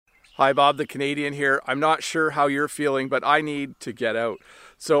Hi, Bob the Canadian here. I'm not sure how you're feeling, but I need to get out.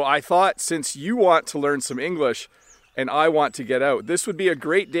 So I thought since you want to learn some English and I want to get out, this would be a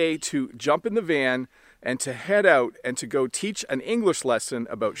great day to jump in the van and to head out and to go teach an English lesson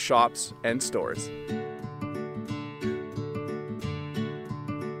about shops and stores.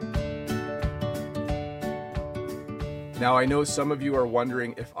 Now, I know some of you are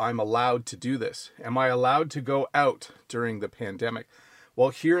wondering if I'm allowed to do this. Am I allowed to go out during the pandemic? Well,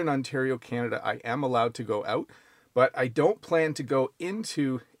 here in Ontario, Canada, I am allowed to go out, but I don't plan to go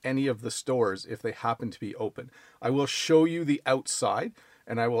into any of the stores if they happen to be open. I will show you the outside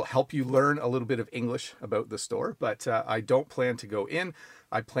and I will help you learn a little bit of English about the store, but I don't plan to go in.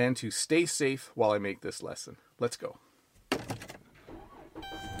 I plan to stay safe while I make this lesson. Let's go.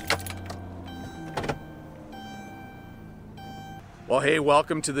 Well, hey,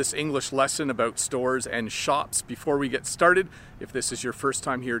 welcome to this English lesson about stores and shops. Before we get started, if this is your first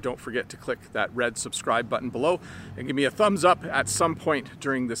time here, don't forget to click that red subscribe button below and give me a thumbs up at some point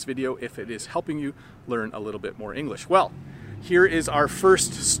during this video if it is helping you learn a little bit more English. Well, here is our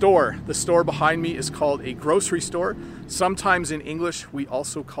first store. The store behind me is called a grocery store. Sometimes in English, we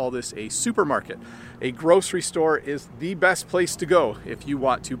also call this a supermarket. A grocery store is the best place to go if you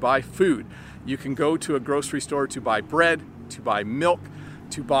want to buy food. You can go to a grocery store to buy bread, to buy milk,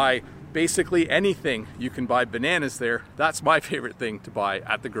 to buy basically anything. You can buy bananas there. That's my favorite thing to buy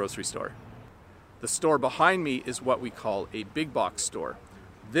at the grocery store. The store behind me is what we call a big box store.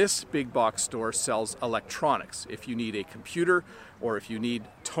 This big box store sells electronics. If you need a computer or if you need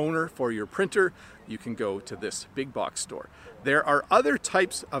toner for your printer, you can go to this big box store. There are other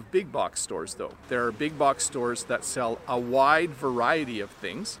types of big box stores though. There are big box stores that sell a wide variety of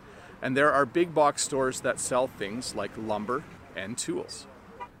things. And there are big box stores that sell things like lumber and tools.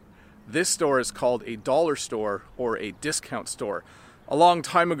 This store is called a dollar store or a discount store. A long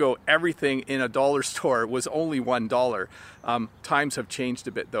time ago, everything in a dollar store was only $1. Times have changed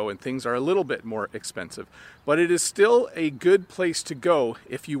a bit though, and things are a little bit more expensive. But it is still a good place to go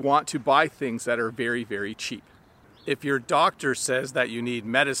if you want to buy things that are very, very cheap. If your doctor says that you need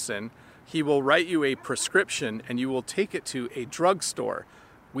medicine, he will write you a prescription and you will take it to a drugstore.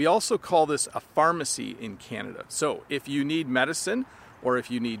 We also call this a pharmacy in Canada. So if you need medicine or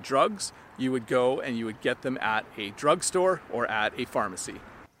if you need drugs, you would go and you would get them at a drugstore or at a pharmacy.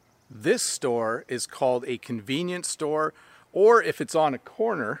 This store is called a convenience store, or if it's on a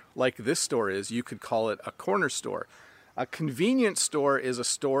corner, like this store is, you could call it a corner store. A convenience store is a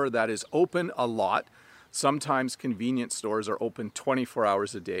store that is open a lot. Sometimes convenience stores are open 24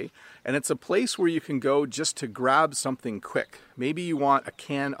 hours a day, and it's a place where you can go just to grab something quick. Maybe you want a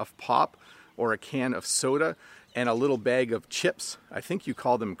can of pop or a can of soda and a little bag of chips. I think you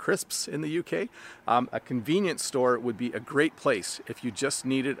call them crisps in the UK. A convenience store would be a great place if you just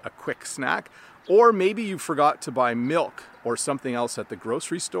needed a quick snack, or maybe you forgot to buy milk or something else at the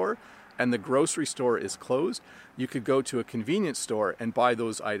grocery store and the grocery store is closed. You could go to a convenience store and buy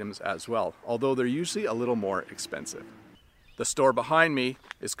those items as well, although they're usually a little more expensive. The store behind me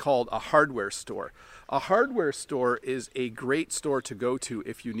is called a hardware store. A hardware store is a great store to go to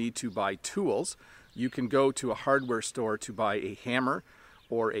if you need to buy tools. You can go to a hardware store to buy a hammer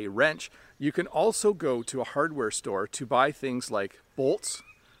or a wrench. You can also go to a hardware store to buy things like bolts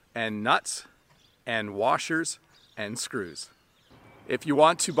and nuts and washers and screws. If you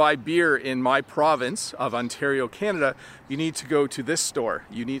want to buy beer in my province of Ontario, Canada, you need to go to this store.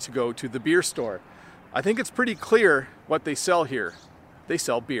 You need to go to the beer store. I think it's pretty clear what they sell here. They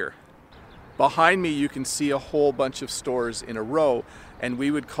sell beer. Behind me, you can see a whole bunch of stores in a row, and we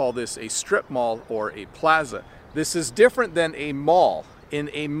would call this a strip mall or a plaza. This is different than a mall. In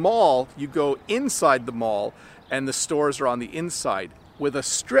a mall, you go inside the mall, and the stores are on the inside. With a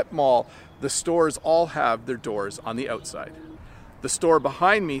strip mall, the stores all have their doors on the outside. The store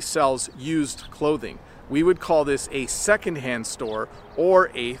behind me sells used clothing. We would call this a secondhand store or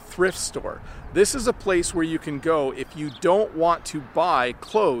a thrift store. This is a place where you can go if you don't want to buy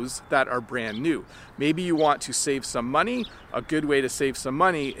clothes that are brand new. Maybe you want to save some money. A good way to save some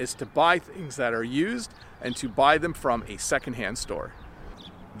money is to buy things that are used and to buy them from a secondhand store.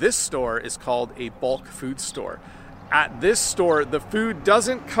 This store is called a bulk food store. At this store, the food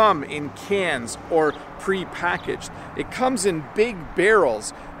doesn't come in cans or pre-packaged. It comes in big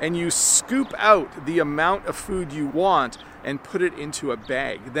barrels, and you scoop out the amount of food you want and put it into a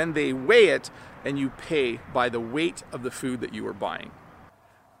bag. Then they weigh it, and you pay by the weight of the food that you are buying.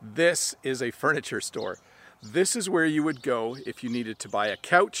 This is a furniture store. This is where you would go if you needed to buy a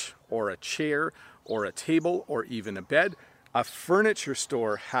couch or a chair or a table or even a bed. A furniture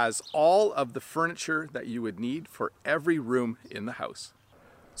store has all of the furniture that you would need for every room in the house.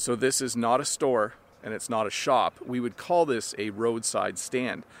 So this is not a store and it's not a shop. We would call this a roadside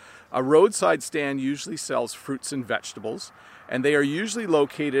stand. A roadside stand usually sells fruits and vegetables, and they are usually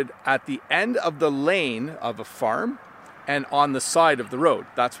located at the end of the lane of a farm and on the side of the road.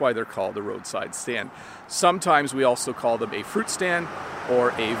 That's why they're called a roadside stand. Sometimes we also call them a fruit stand or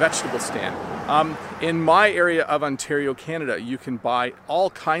a vegetable stand. In my area of Ontario, Canada, you can buy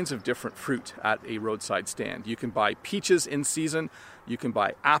all kinds of different fruit at a roadside stand. You can buy peaches in season, you can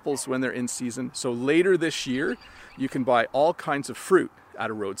buy apples when they're in season. So later this year, you can buy all kinds of fruit at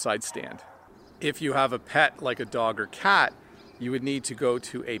a roadside stand. If you have a pet like a dog or cat, you would need to go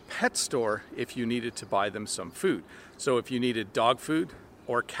to a pet store if you needed to buy them some food. So if you needed dog food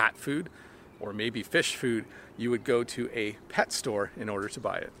or cat food or maybe fish food, you would go to a pet store in order to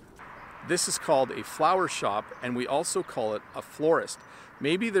buy it. This is called a flower shop, and we also call it a florist.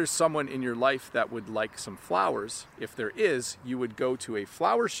 Maybe there's someone in your life that would like some flowers. If there is, you would go to a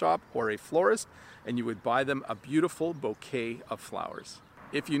flower shop or a florist and you would buy them a beautiful bouquet of flowers.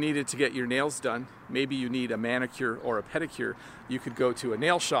 If you needed to get your nails done, maybe you need a manicure or a pedicure, you could go to a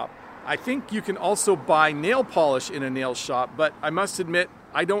nail shop. I think you can also buy nail polish in a nail shop, but I must admit,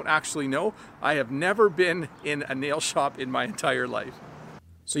 I don't actually know. I have never been in a nail shop in my entire life.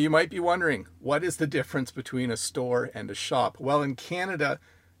 So you might be wondering, what is the difference between a store and a shop? Well, in Canada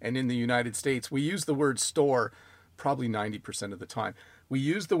and in the United States, we use the word store probably 90% of the time. We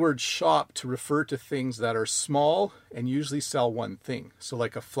use the word shop to refer to things that are small and usually sell one thing. So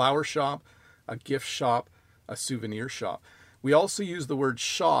like a flower shop, a gift shop, a souvenir shop. We also use the word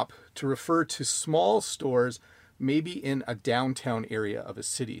shop to refer to small stores, maybe in a downtown area of a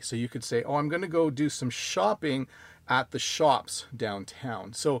city. So you could say, oh, I'm going to go do some shopping at the shops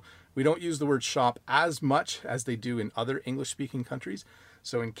downtown. So we don't use the word shop as much as they do in other English-speaking countries.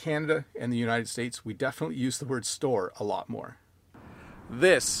 So in Canada and the United States, we definitely use the word store a lot more.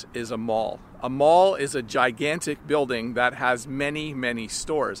 This is a mall. A mall is a gigantic building that has many, many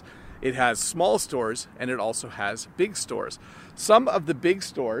stores. It has small stores and it also has big stores. Some of the big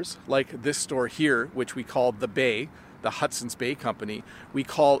stores, like this store here, which we call the Bay, the Hudson's Bay Company, we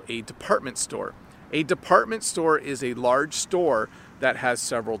call a department store. A department store is a large store that has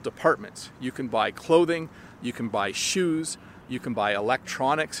several departments. You can buy clothing, you can buy shoes, you can buy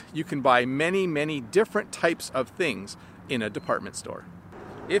electronics, you can buy many, many different types of things in a department store.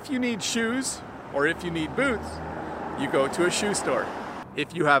 If you need shoes or if you need boots, you go to a shoe store.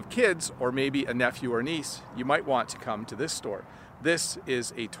 If you have kids or maybe a nephew or niece, you might want to come to this store. This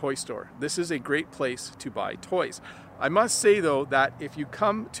is a toy store. This is a great place to buy toys. I must say though that if you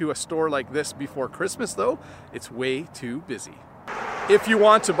come to a store like this before Christmas though, it's way too busy. If you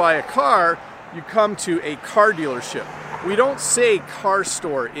want to buy a car, you come to a car dealership. We don't say car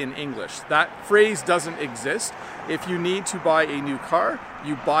store in English. That phrase doesn't exist. If you need to buy a new car,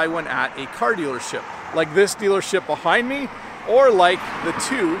 you buy one at a car dealership, like this dealership behind me, or like the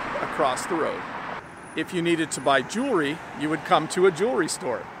two across the road. If you needed to buy jewelry, you would come to a jewelry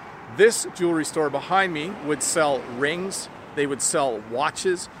store. This jewelry store behind me would sell rings, they would sell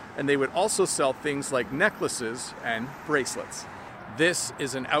watches, and they would also sell things like necklaces and bracelets. This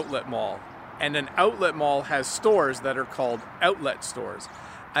is an outlet mall, and an outlet mall has stores that are called outlet stores.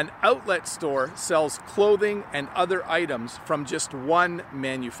 An outlet store sells clothing and other items from just one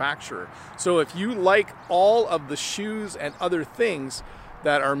manufacturer. So if you like all of the shoes and other things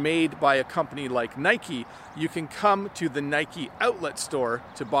that are made by a company like Nike, you can come to the Nike outlet store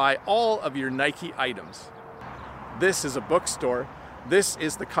to buy all of your Nike items. This is a bookstore. This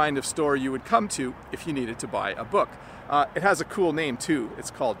is the kind of store you would come to if you needed to buy a book. It has a cool name too.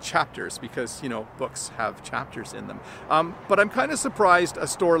 It's called Chapters because, books have chapters in them. But I'm kind of surprised a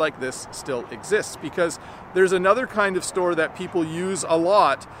store like this still exists because there's another kind of store that people use a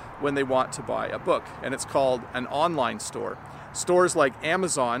lot when they want to buy a book, and it's called an online store. Stores like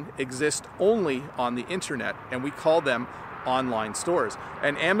Amazon exist only on the internet, and we call them online stores.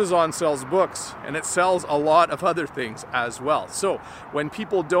 And Amazon sells books, and it sells a lot of other things as well. So when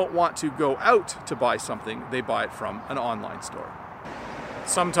people don't want to go out to buy something, they buy it from an online store.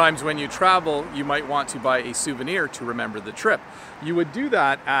 Sometimes when you travel, you might want to buy a souvenir to remember the trip. You would do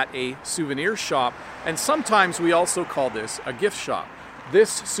that at a souvenir shop, and sometimes we also call this a gift shop. This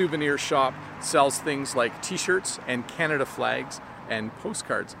souvenir shop sells things like t-shirts and Canada flags and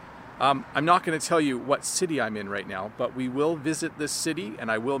postcards. I'm not going to tell you what city I'm in right now, but we will visit this city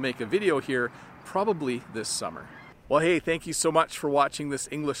and I will make a video here probably this summer. Well, hey, thank you so much for watching this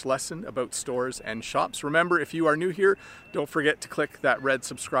English lesson about stores and shops. Remember, if you are new here, don't forget to click that red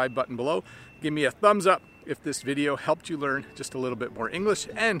subscribe button below. Give me a thumbs up if this video helped you learn just a little bit more English.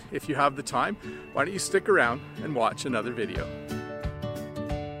 And if you have the time, why don't you stick around and watch another video.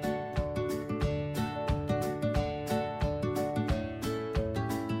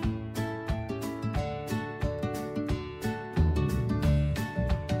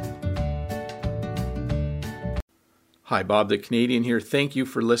 Hi, Bob the Canadian here. Thank you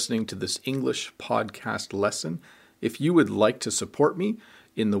for listening to this English podcast lesson. If you would like to support me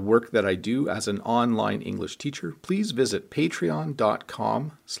in the work that I do as an online English teacher, please visit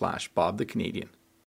patreon.com/BobTheCanadian.